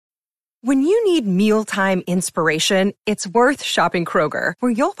When you need mealtime inspiration, it's worth shopping Kroger,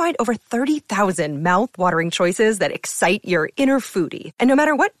 where you'll find over 30,000 mouth-watering choices that excite your inner foodie. And no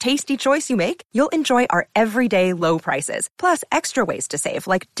matter what tasty choice you make, you'll enjoy our everyday low prices, plus extra ways to save,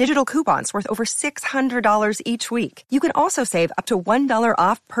 like digital coupons worth over $600 each week. You can also save up to $1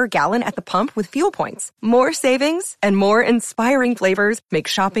 off per gallon at the pump with fuel points. More savings and more inspiring flavors make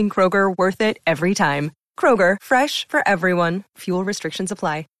shopping Kroger worth it every time. Kroger, fresh for everyone. Fuel restrictions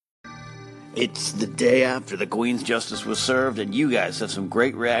apply. It's the day after the Queen's Justice was served, and you guys have some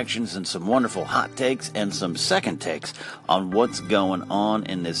great reactions and some wonderful hot takes and some second takes on what's going on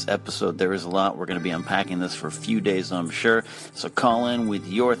in this episode. There is a lot. We're going to be unpacking this for a few days, I'm sure. So call in with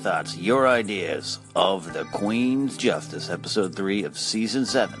your thoughts, your ideas of the Queen's Justice, Episode 3 of Season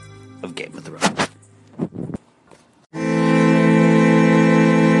 7 of Game of Thrones.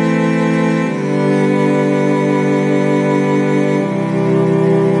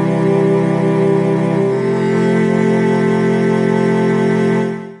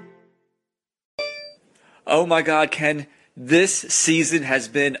 Oh my God, Ken, this season has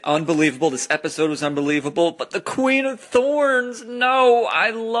been unbelievable. This episode was unbelievable, but the Queen of Thorns, no,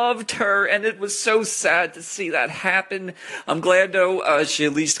 I loved her, and it was so sad to see that happen. I'm glad, though, she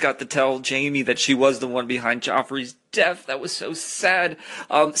at least got to tell Jaime that she was the one behind Joffrey's death. That was so sad.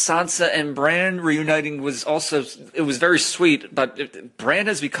 Sansa and Bran reuniting was also, it was very sweet, but Bran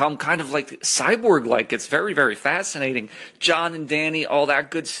has become kind of like cyborg-like. It's very, very fascinating. Jon and Dany, all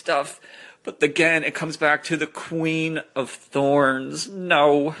that good stuff. But again, it comes back to the Queen of Thorns.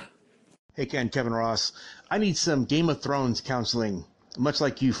 No. Hey, Ken, Kevin Ross. I need some Game of Thrones counseling, much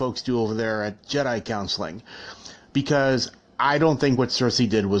like you folks do over there at Jedi Counseling, because I don't think what Cersei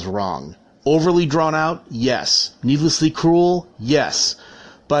did was wrong. Overly drawn out? Yes. Needlessly cruel? Yes.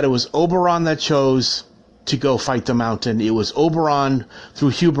 But it was Oberyn that chose to go fight the Mountain. It was Oberyn, through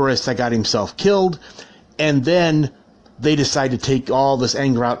hubris, that got himself killed, and then they decide to take all this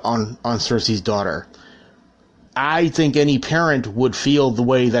anger out on Cersei's daughter. I think any parent would feel the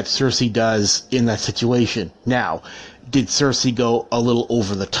way that Cersei does in that situation. Now, did Cersei go a little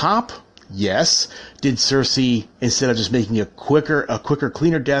over the top? Yes. Did Cersei, instead of just making a quicker,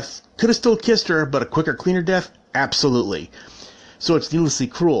 cleaner death, could have still kissed her, but a quicker, cleaner death? Absolutely. So it's needlessly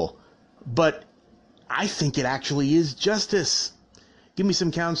cruel. But I think it actually is justice. Give me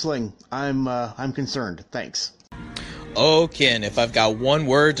some counseling. I'm concerned. Thanks. Oh, Ken, if I've got one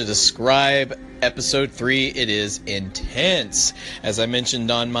word to describe Episode 3, it is intense. As I mentioned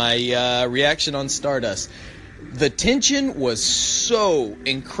on my reaction on Stardust, the tension was so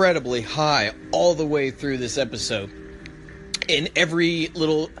incredibly high all the way through this episode. In every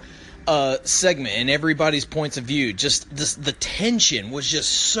little segment, in everybody's points of view, just the tension was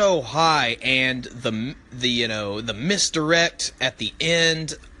just so high, and the misdirect at the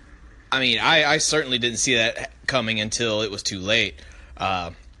end. I mean, I certainly didn't see that coming until it was too late,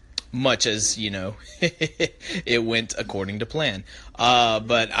 much as, it went according to plan.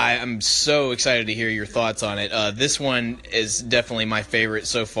 But I'm so excited to hear your thoughts on it. This one is definitely my favorite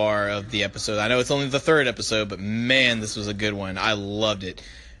so far of the episode. I know it's only the third episode, but man, this was a good one. I loved it.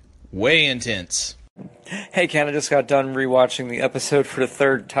 Way intense. Hey, Ken, I just got done rewatching the episode for the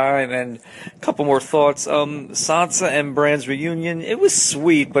third time, and a couple more thoughts. Sansa and Bran's reunion, it was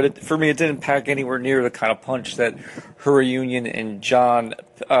sweet, but for me, it didn't pack anywhere near the kind of punch that her reunion and Jon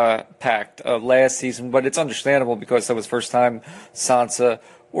packed last season. But it's understandable because that was the first time Sansa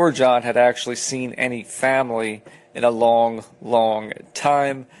or Jon had actually seen any family in a long, long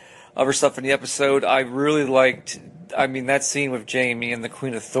time. Other stuff in the episode, I really liked. I mean, that scene with Jaime and the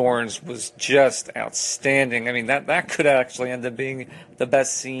Queen of Thorns was just outstanding. I mean, that could actually end up being the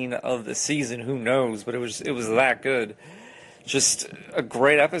best scene of the season. Who knows? But it was that good. Just a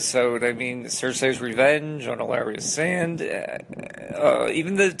great episode. I mean, Cersei's revenge on Elaria Sand.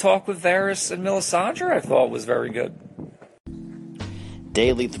 Even the talk with Varys and Melisandre I thought was very good.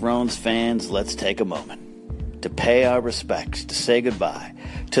 Daily Thrones fans, let's take a moment to pay our respects, to say goodbye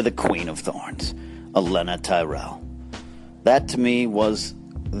to the Queen of Thorns, Olenna Tyrell. That, to me, was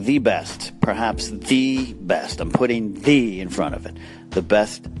the best, perhaps the best. I'm putting "the" in front of it. The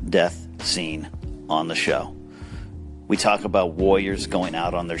best death scene on the show. We talk about warriors going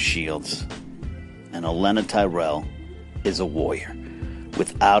out on their shields, and Olenna Tyrell is a warrior.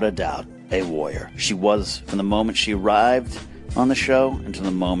 Without a doubt, a warrior. She was from the moment she arrived on the show until the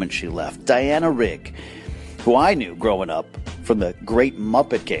moment she left. Diana Rigg, who I knew growing up from the great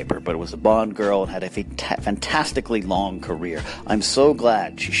Muppet Caper, but was a Bond girl and had a fantastically long career. I'm so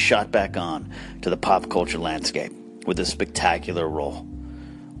glad she shot back on to the pop culture landscape with a spectacular role.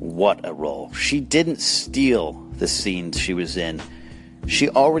 What a role. She didn't steal the scenes she was in She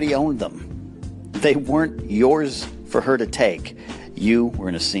already owned them. They weren't yours for her to take. You were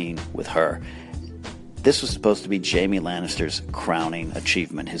in a scene with her. This was supposed to be Jaime Lannister's crowning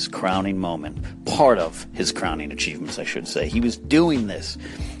achievement, his crowning moment, part of his crowning achievements, I should say. He was doing this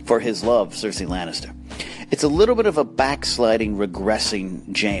for his love, Cersei Lannister. It's a little bit of a backsliding,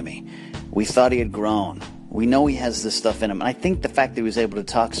 regressing Jaime. We thought he had grown. We know he has this stuff in him. And I think the fact that he was able to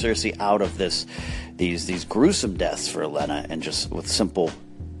talk Cersei out of these gruesome deaths for Olenna, and just with simple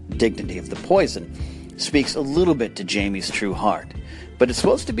dignity of the poison, speaks a little bit to Jaime's true heart. But it's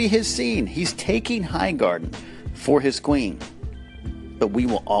supposed to be his scene. He's taking Highgarden for his queen. But we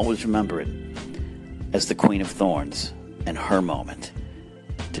will always remember it as the Queen of Thorns and her moment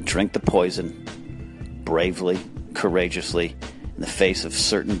to drink the poison bravely, courageously, in the face of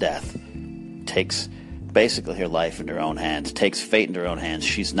certain death. Takes basically her life into her own hands, takes fate into her own hands.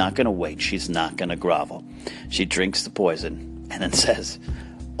 She's not going to wait. She's not going to grovel. She drinks the poison and then says,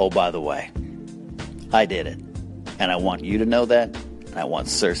 oh, by the way, I did it. And I want you to know that, and I want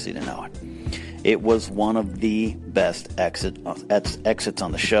Cersei to know it. It was one of the best exits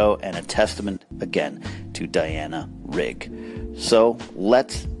on the show, and a testament, again, to Diana Rigg. So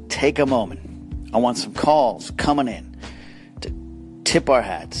let's take a moment. I want some calls coming in to tip our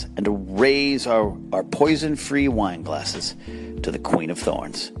hats and to raise our poison-free wine glasses to the Queen of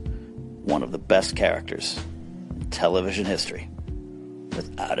Thorns, one of the best characters in television history,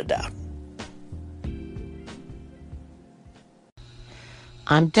 without a doubt.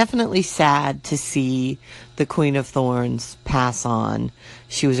 I'm definitely sad to see the Queen of Thorns pass on.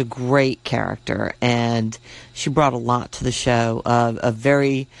 She was a great character, and she brought a lot to the show, a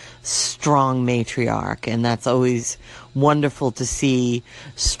very strong matriarch, and that's always wonderful to see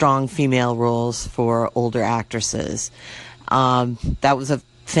strong female roles for older actresses. That was a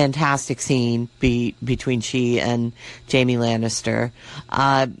fantastic scene between she and Jaime Lannister.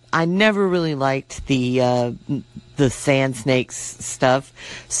 I never really liked the Sand Snakes stuff,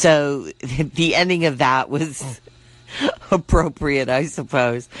 so the ending of that was appropriate, I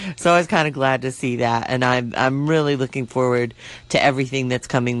suppose. So I was kind of glad to see that, and I'm really looking forward to everything that's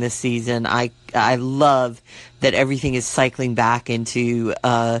coming this season. I love that everything is cycling back into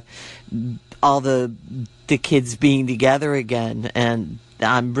all the kids being together again, and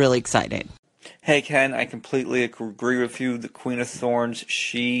I'm really excited. Hey, Ken, I completely agree with you. The Queen of Thorns,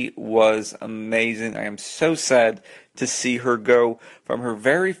 she was amazing. I am so sad to see her go from her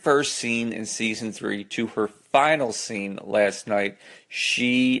very first scene in Season 3 to her final scene last night.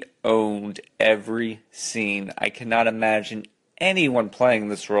 She owned every scene. I cannot imagine anyone playing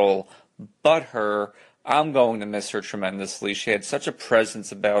this role but her. I'm going to miss her tremendously. She had such a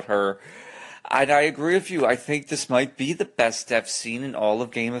presence about her. And I agree with you. I think this might be the best death scene in all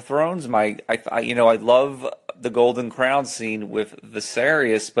of Game of Thrones. I love the Golden Crown scene with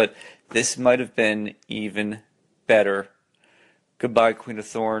Viserys, but this might have been even better. Goodbye, Queen of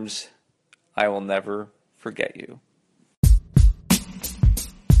Thorns. I will never forget you.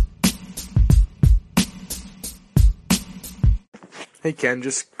 Hey Ken,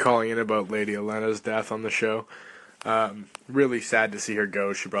 just calling in about Lady Olenna's death on the show. Really sad to see her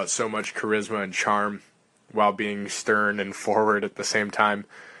go. She brought so much charisma and charm while being stern and forward at the same time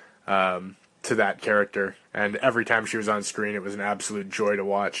to that character. And every time she was on screen, it was an absolute joy to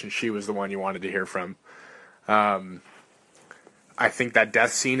watch, and she was the one you wanted to hear from. I think that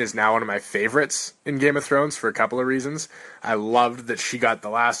death scene is now one of my favorites in Game of Thrones for a couple of reasons. I loved that she got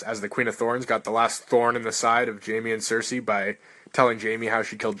as the Queen of Thorns, got the last thorn in the side of Jaime and Cersei by telling Jaime how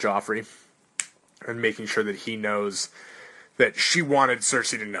she killed Joffrey, and making sure that he knows that she wanted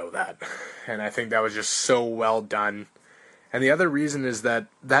Cersei to know that. And I think that was just so well done. And the other reason is that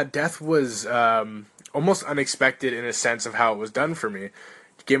death was almost unexpected in a sense of how it was done for me.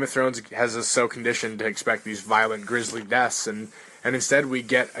 Game of Thrones has us so conditioned to expect these violent, grisly deaths, and instead we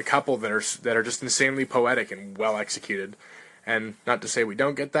get a couple that are just insanely poetic and well executed. And not to say we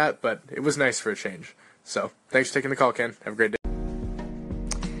don't get that, but it was nice for a change. So, thanks for taking the call, Ken. Have a great day.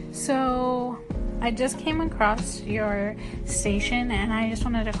 So, I just came across your station, and I just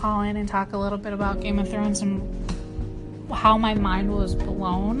wanted to call in and talk a little bit about Game of Thrones and how my mind was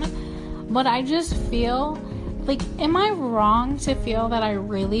blown. But I just feel like, am I wrong to feel that I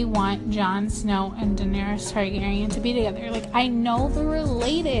really want Jon Snow and Daenerys Targaryen to be together? Like, I know they're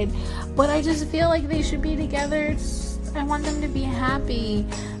related, but I just feel like they should be together. I want them to be happy.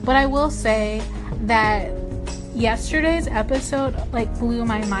 But I will say that, yesterday's episode like blew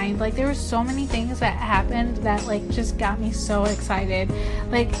my mind. Like there were so many things that happened that like just got me so excited.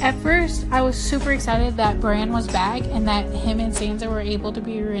 Like at first I was super excited that Bran was back and that him and Sansa were able to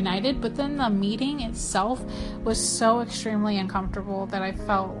be reunited, but then the meeting itself was so extremely uncomfortable that I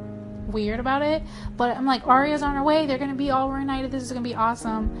felt weird about it. But I'm like, Arya's on her way, they're gonna be all reunited, this is gonna be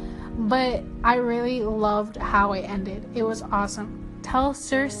awesome. But I really loved how it ended. It was awesome. Tell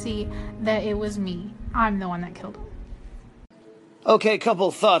Cersei that it was me. I'm the one that killed him. Okay, a couple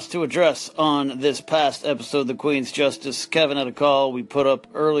of thoughts to address on this past episode of The Queen's Justice. Kevin had a call we put up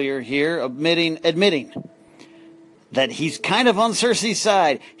earlier here, admitting that he's kind of on Cersei's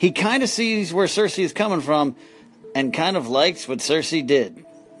side. He kind of sees where Cersei is coming from and kind of likes what Cersei did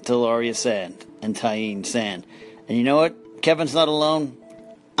to Arya Sand and Tyene Sand. And you know what? Kevin's not alone.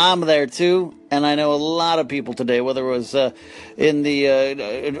 I'm there too, and I know a lot of people today, whether it was in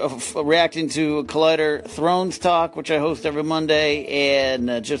the reacting to Collider Thrones Talk, which I host every Monday,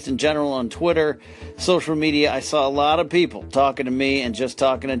 and just in general on Twitter, social media. I saw a lot of people talking to me and just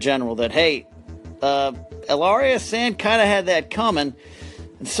talking in general that, hey, Arya Sand kind of had that coming,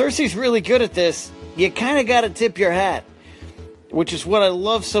 and Cersei's really good at this. You kind of got to tip your hat, which is what I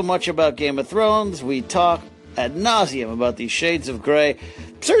love so much about Game of Thrones. We talk ad nauseum about these shades of gray.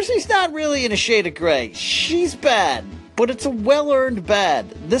 Cersei's not really in a shade of gray. She's bad, but it's a well-earned bad.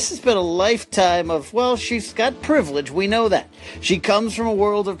 This has been a lifetime of, well, she's got privilege. We know that. She comes from a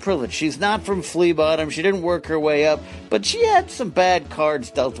world of privilege. She's not from flea bottom. She didn't work her way up, but she had some bad cards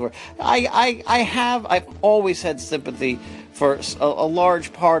dealt to her. I've always had sympathy for a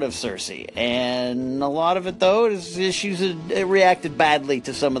large part of Cersei, and a lot of it, though, is she's reacted badly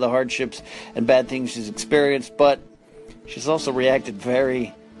to some of the hardships and bad things she's experienced, but she's also reacted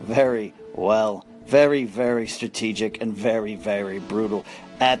very, very well. Very, very strategic and very, very brutal.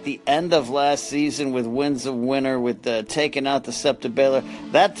 At the end of last season with Winds of Winter, with taking out the Sept of Baelor,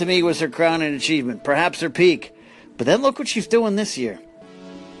 that to me was her crowning achievement, perhaps her peak. But then look what she's doing this year.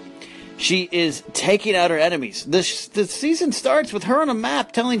 She is taking out her enemies. The season starts with her on a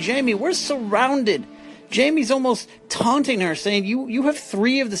map telling Jaime, we're surrounded. Jaime's almost taunting her, saying, you have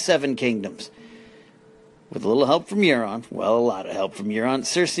 3 of the 7 kingdoms. With a little help from Euron, well, a lot of help from Euron,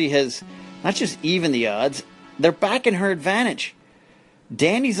 Cersei has not just even the odds, they're back in her advantage.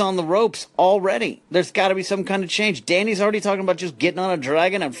 Dany's on the ropes already. There's got to be some kind of change. Dany's already talking about just getting on a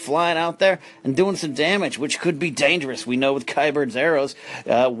dragon and flying out there and doing some damage, which could be dangerous. We know with Qyburne's arrows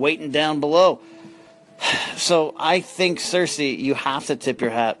waiting down below. So I think, Cersei, you have to tip your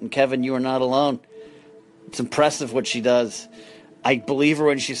hat. And Kevin, you are not alone. It's impressive what she does. I believe her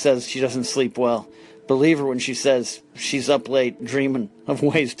when she says she doesn't sleep well. Believe her when she says she's up late dreaming of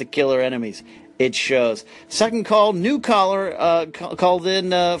ways to kill her enemies. It shows. Second call, new caller called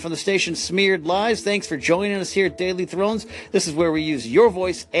in from the station Smeared Lies. Thanks for joining us here at Daily Thrones. This is where we use your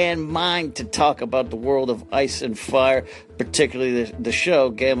voice and mine to talk about the world of ice and fire, particularly the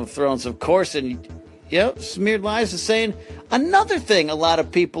show Game of Thrones, of course. And yeah, Smeared Lies is saying another thing a lot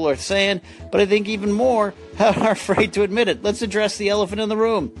of people are saying, but I think even more are afraid to admit it. Let's address the elephant in the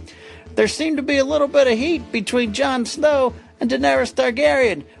room. There seemed to be a little bit of heat between Jon Snow and Daenerys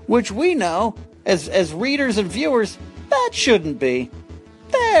Targaryen, which we know, as readers and viewers, that shouldn't be.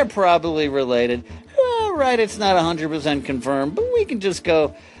 They're probably related. Well, right, it's not 100% confirmed, but we can just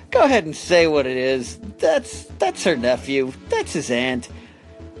go ahead and say what it is. That's her nephew. That's his aunt.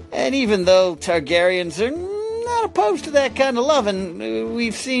 And even though Targaryens are not opposed to that kind of loving,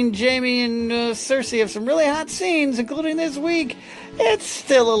 we've seen Jaime and Cersei have some really hot scenes, including this week. It's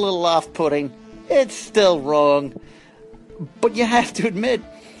still a little off-putting. It's still wrong. But you have to admit,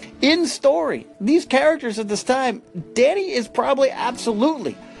 in story, these characters at this time, Dany is probably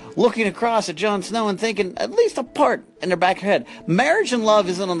absolutely looking across at Jon Snow and thinking, at least a part in their back of her head, marriage and love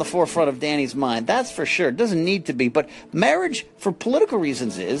isn't on the forefront of Dany's mind. That's for sure. It doesn't need to be. But marriage, for political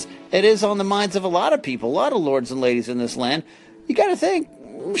reasons, it is on the minds of a lot of people, a lot of lords and ladies in this land. You got to think,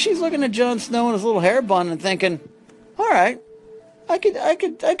 she's looking at Jon Snow and his little hair bun and thinking, all right, I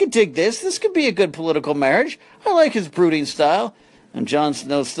could dig this. This could be a good political marriage. I like his brooding style. And Jon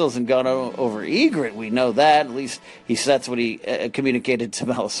Snow still hasn't gone over Ygritte. We know that. At least that's what he communicated to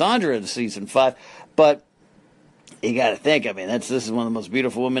Melisandre in season 5. But you got to think. I mean, this is one of the most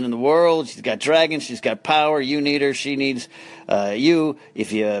beautiful women in the world. She's got dragons. She's got power. You need her. She needs you.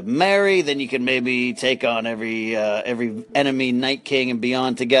 If you marry, then you can maybe take on every enemy, Night King, and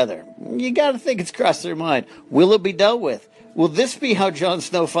beyond together. You got to think it's crossed their mind. Will it be dealt with? Will this be how Jon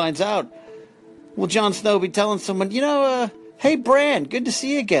Snow finds out? Will Jon Snow be telling someone, hey, Bran, good to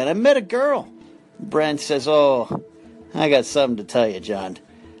see you again. I met a girl. Bran says, oh, I got something to tell you, Jon.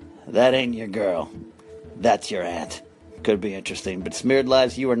 That ain't your girl. that's your aunt. Could be interesting. But Smeared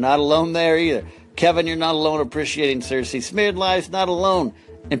Lies, you are not alone there either. Kevin, you're not alone appreciating Cersei. Smeared Lies, not alone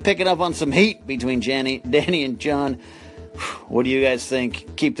and picking up on some heat between Danny and John. What do you guys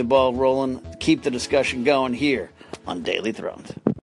think? Keep the ball rolling. Keep the discussion going here on Daily Thrones.